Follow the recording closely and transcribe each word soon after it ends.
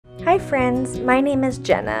Hi friends, my name is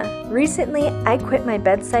Jenna. Recently, I quit my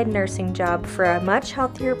bedside nursing job for a much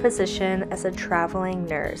healthier position as a traveling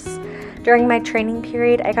nurse. During my training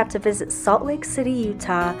period, I got to visit Salt Lake City,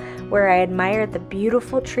 Utah, where I admired the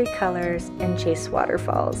beautiful tree colors and chase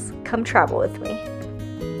waterfalls. Come travel with me.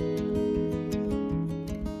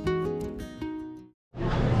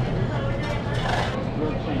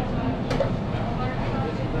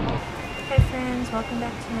 Hi friends, welcome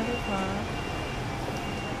back to another vlog.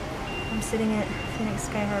 I'm sitting at Phoenix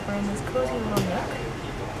Sky Harbor in this cozy little nook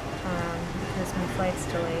because my flight's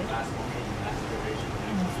delayed.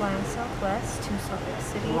 I'm flying southwest to Salt Lake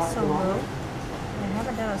City solo. I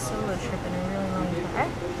haven't done a solo trip in a really long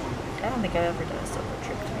time. I don't think I've ever done a solo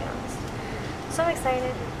trip, to be honest. So I'm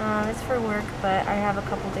excited. It's for work, but I have a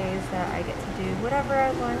couple days that I get to do whatever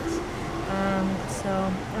I want. So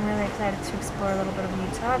I'm really excited to explore a little bit of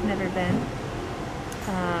Utah. I've never been.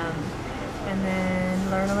 And then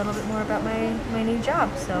learn a little bit more about my new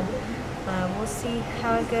job. So we'll see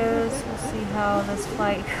how it goes. We'll see how this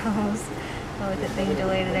flight goes with it being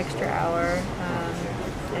delayed an extra hour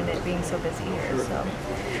and it being so busy here. So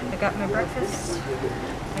I got my breakfast,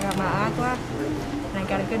 I got my agua, and I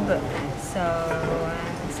got a good book. So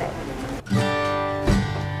I'm excited.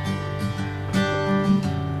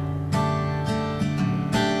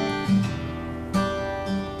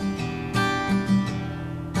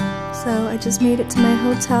 So I just made it to my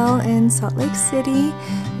hotel in Salt Lake City.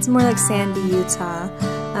 It's more like Sandy, Utah.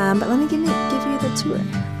 But let me give you the tour.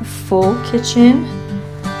 A full kitchen.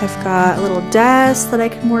 I've got a little desk that I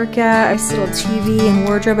can work at. I have a little TV and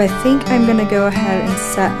wardrobe. I think I'm gonna go ahead and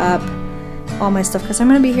set up all my stuff because I'm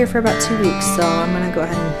gonna be here for about 2 weeks. So I'm gonna go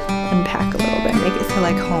ahead and unpack a little bit, make it feel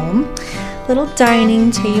like home. Little dining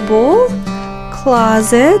table,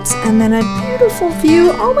 closet, and then a beautiful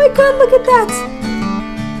view. Oh my God, look at that!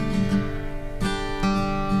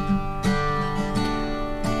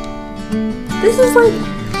 This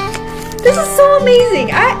is so amazing.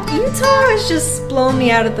 Utah has just blown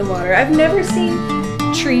me out of the water. I've never seen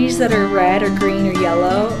trees that are red or green or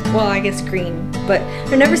yellow. Well, I guess green, but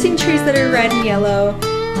I've never seen trees that are red and yellow.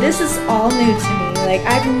 This is all new to me. Like,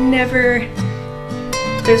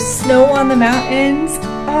 there's snow on the mountains.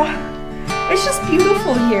 Oh, it's just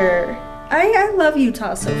beautiful here. I love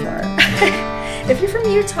Utah so far. If you're from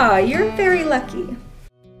Utah, you're very lucky.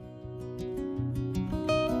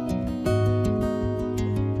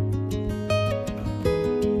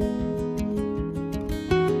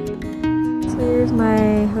 Here's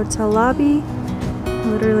my hotel lobby.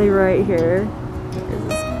 Literally right here is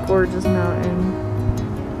this gorgeous mountain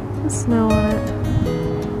with snow on it.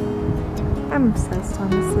 I'm obsessed,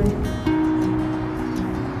 honestly.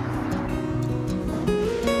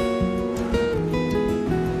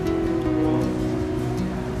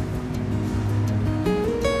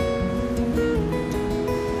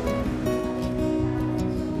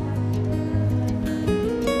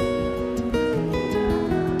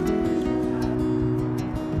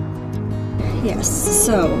 Yes,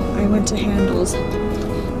 so I went to Handel's,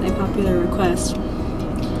 my popular request.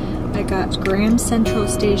 I got Grand Central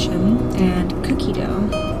Station and cookie dough.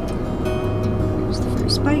 Here's the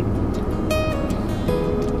first bite.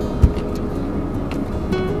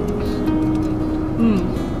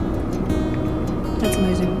 That's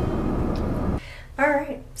amazing.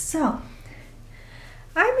 Alright, so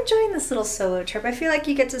I'm enjoying this little solo trip. I feel like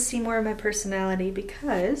you get to see more of my personality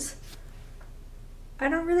because I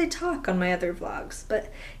don't really talk on my other vlogs,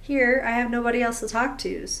 but here I have nobody else to talk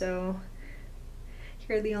to, so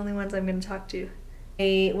here are the only ones I'm going to talk to.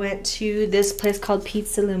 I went to this place called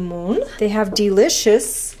Pizza Limon. They have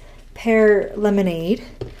delicious pear lemonade,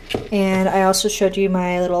 and I also showed you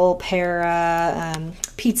my little pear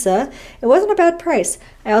pizza. It wasn't a bad price.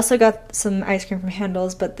 I also got some ice cream from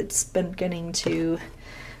Handel's, but it's been beginning to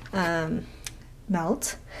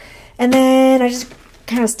melt. And then I just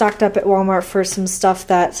kind of stocked up at Walmart for some stuff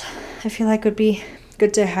that I feel like would be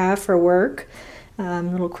good to have for work,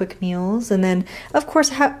 little quick meals. And then, of course,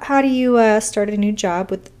 how do you start a new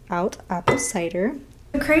job without apple cider?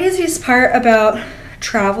 The craziest part about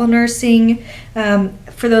travel nursing,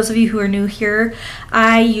 for those of you who are new here,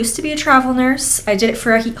 I used to be a travel nurse. I did it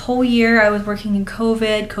for a whole year. I was working in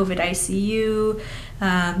COVID ICU,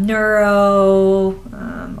 neuro,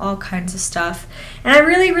 all kinds of stuff. And I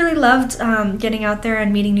really, really loved getting out there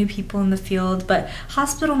and meeting new people in the field. But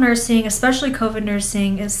hospital nursing, especially COVID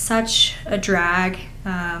nursing, is such a drag.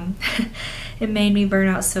 It made me burn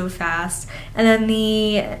out so fast. And then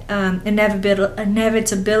the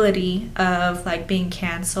inevitability of like being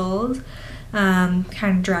canceled kind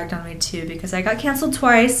of dragged on me too, because I got canceled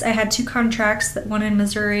twice. I had 2 contracts, one in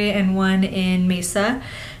Missouri and one in Mesa.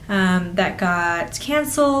 that got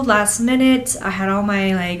canceled last minute. I had all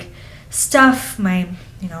my like stuff, my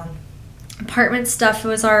apartment stuff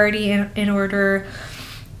was already in order,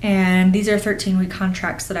 and these are 13-week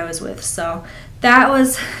contracts that I was with, so that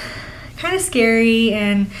was kind of scary,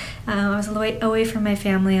 and I was away from my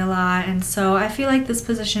family a lot, and so I feel like this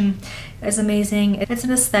position is amazing. It's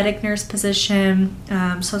an aesthetic nurse position,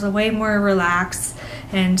 so it's a way more relaxed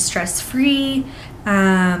and stress-free,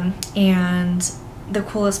 and the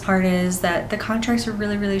coolest part is that the contracts are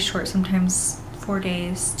really short, sometimes 4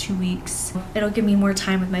 days, 2 weeks. It'll give me more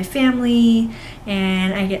time with my family,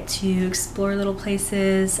 and I get to explore little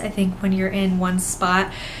places. I think when you're in one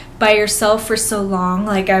spot by yourself for so long,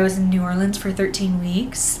 like I was in New Orleans for 13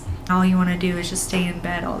 weeks, all you want to do is just stay in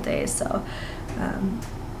bed all day, so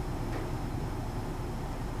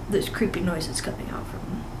there's creepy noises coming out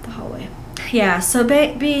from the hallway. Yeah, so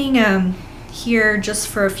being here just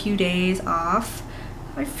for a few days off,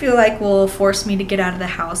 I feel like will force me to get out of the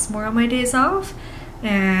house more on my days off,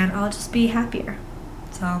 and I'll just be happier.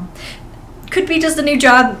 So could be just a new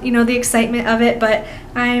job, the excitement of it, but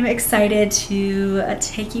I'm excited to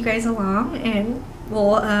take you guys along, and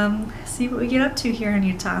we'll see what we get up to here in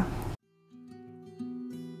Utah.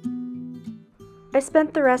 I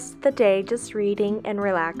spent the rest of the day just reading and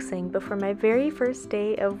relaxing before my very first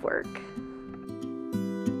day of work.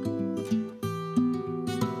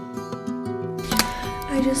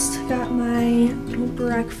 I just got my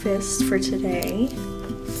breakfast for today.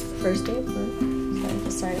 First day of work, so I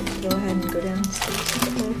decided to go ahead and go downstairs to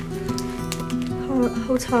the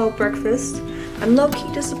hotel breakfast. I'm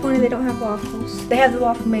low-key disappointed they don't have waffles. They have the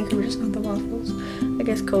waffle maker, but just not the waffles. I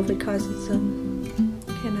guess COVID causes some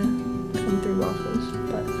kind of come through waffles.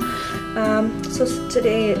 But so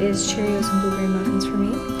today it is Cheerios and blueberry muffins for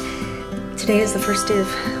me. Today is the first day of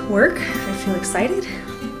work. I feel excited.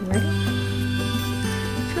 I'm ready.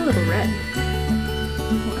 A little red.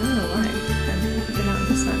 Well, I don't know why. I've been out in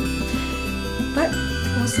the sun. But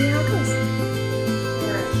we'll see how it goes.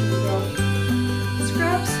 Alright, should we go?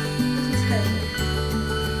 Scrubs? This is heavy.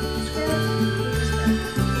 Scrubs? This is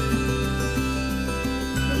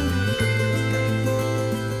heavy.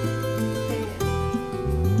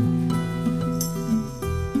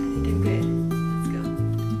 I think I'm good. Let's go.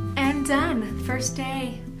 And done. First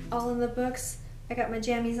day. All in the books. I got my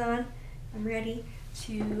jammies on. I'm ready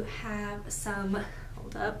to have some,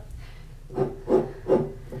 hold up,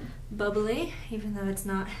 bubbly, even though it's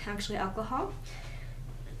not actually alcohol.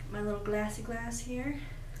 My little glassy glass here.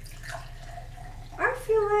 I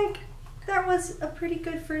feel like that was a pretty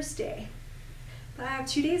good first day. But I have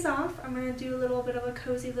 2 days off. I'm going to do a little bit of a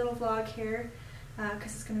cozy little vlog here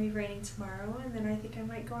because it's going to be raining tomorrow, and then I think I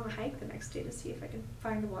might go on a hike the next day to see if I can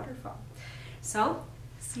find a waterfall. So,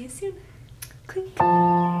 see you soon. Clink.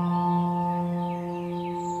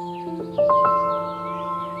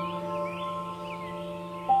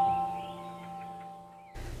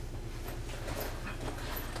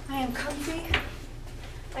 I am comfy,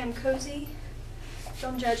 I am cozy,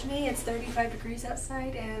 don't judge me, it's 35 degrees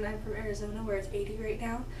outside and I'm from Arizona where it's 80 right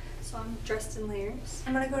now, so I'm dressed in layers.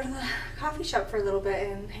 I'm gonna go to the coffee shop for a little bit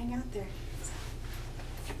and hang out there.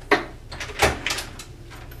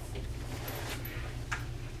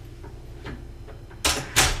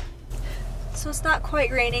 So it's not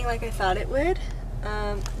quite raining like I thought it would.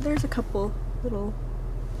 There's a couple little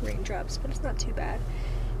raindrops, but it's not too bad.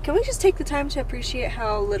 Can we just take the time to appreciate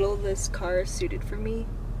how little this car is suited for me?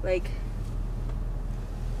 Like,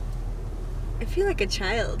 I feel like a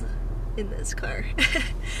child in this car.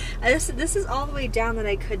 This is all the way down that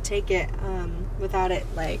I could take it without it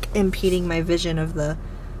like impeding my vision of the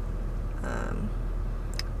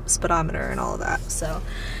speedometer and all of that. So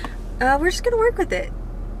we're just gonna work with it.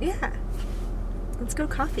 Yeah. Let's go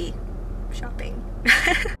coffee shopping.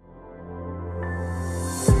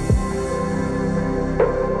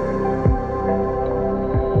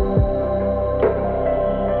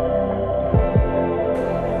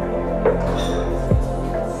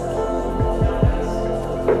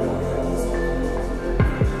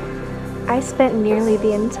 I spent nearly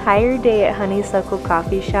the entire day at Honeysuckle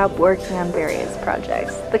Coffee Shop working on various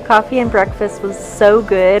projects. The coffee and breakfast was so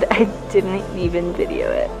good, I didn't even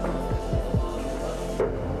video it.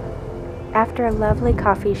 After a lovely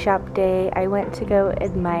coffee shop day, I went to go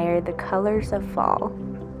admire the colors of fall.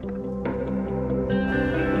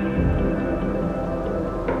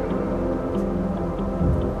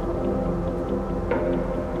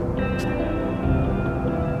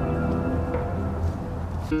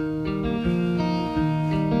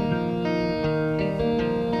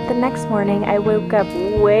 The next morning, I woke up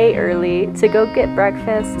way early to go get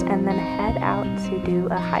breakfast and then head out to do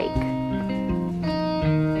a hike.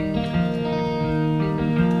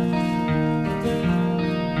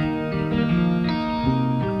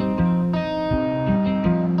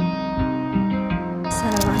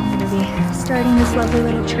 riding this lovely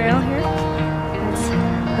little trail here. It's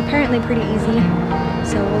apparently pretty easy,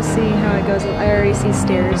 so we'll see how it goes. I already see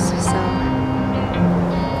stairs, so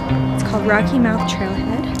it's called Rocky Mouth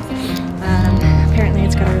Trailhead. Apparently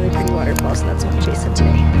it's got a really pretty waterfall, so that's what I'm chasing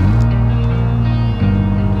today.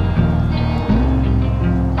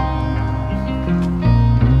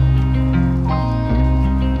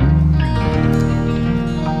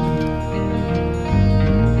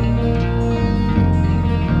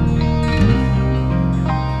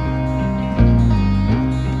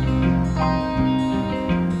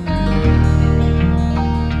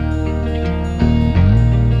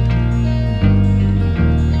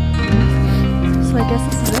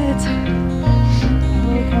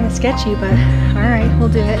 Sketchy, but alright, we'll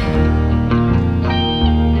do it.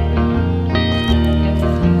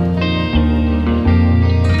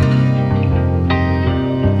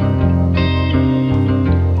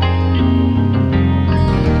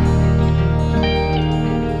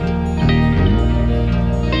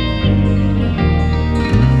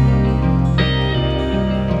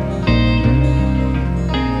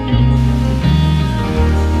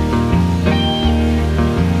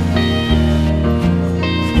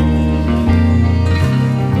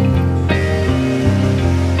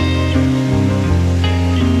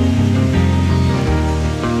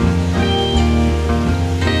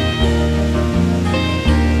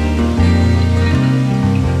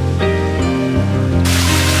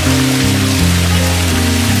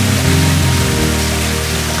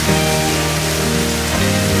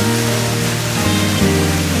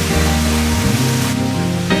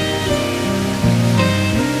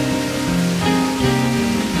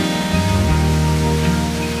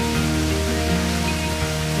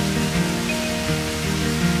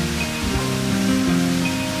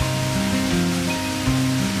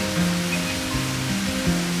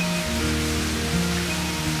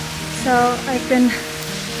 So I've been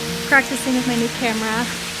practicing with my new camera,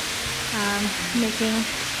 making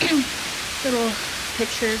little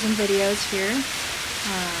pictures and videos here.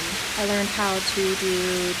 I learned how to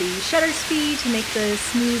do the shutter speed to make the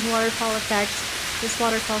smooth waterfall effect. This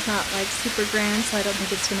waterfall's not like super grand, so I don't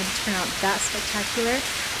think it's going to turn out that spectacular,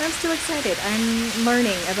 but I'm still excited. I'm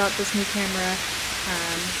learning about this new camera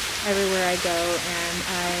everywhere I go, and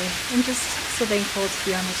I am just so thankful to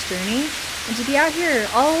be on this journey and to be out here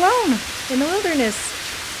all alone in the wilderness.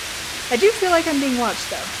 I do feel like I'm being watched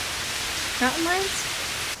though. Mountain lions?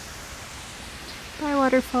 Bye,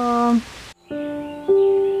 waterfall.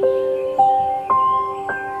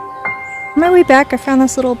 On my way back, I found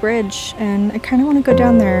this little bridge, and I kind of want to go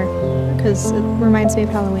down there because it reminds me of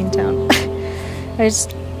Halloween Town. There's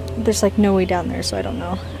like no way down there, so I don't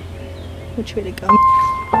know which way to go.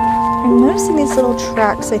 I'm noticing these little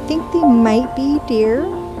tracks. I think they might be deer.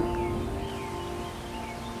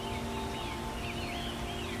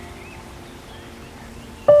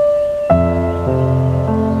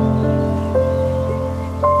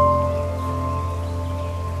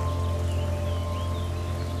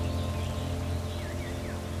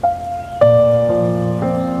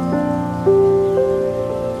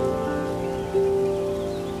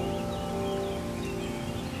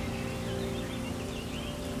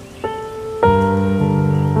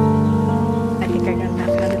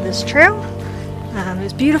 This trail. It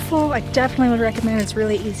was beautiful. I definitely would recommend it. It's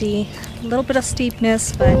really easy. A little bit of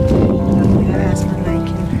steepness, but my husband and I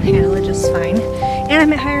can handle it just fine. And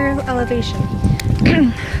I'm at higher elevation.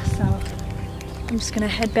 So I'm just gonna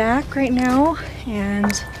head back right now,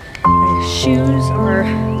 and my shoes are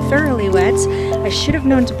thoroughly wet. I should have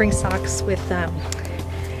known to bring socks with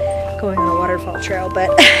going on a waterfall trail, but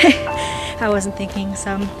I wasn't thinking.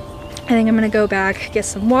 So I think I'm gonna go back, get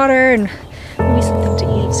some water, and maybe something to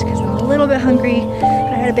eat because I'm a little bit hungry.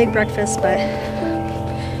 I had a big breakfast, but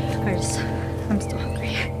I'm still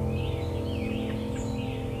hungry.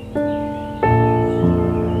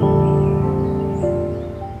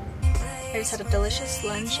 I just had a delicious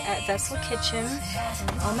lunch at Vessel Kitchen.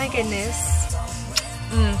 Oh my goodness.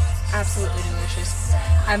 Absolutely delicious.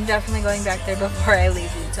 I'm definitely going back there before I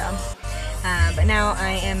leave Utah. But now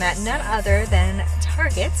I am at none other than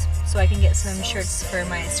Target, so I can get some shirts for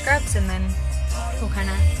my scrubs, and then we'll kind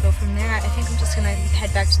of go from there. I think I'm just gonna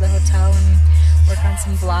head back to the hotel and work on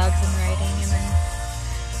some vlogs and writing, and then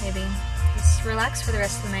maybe just relax for the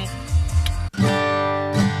rest of the night.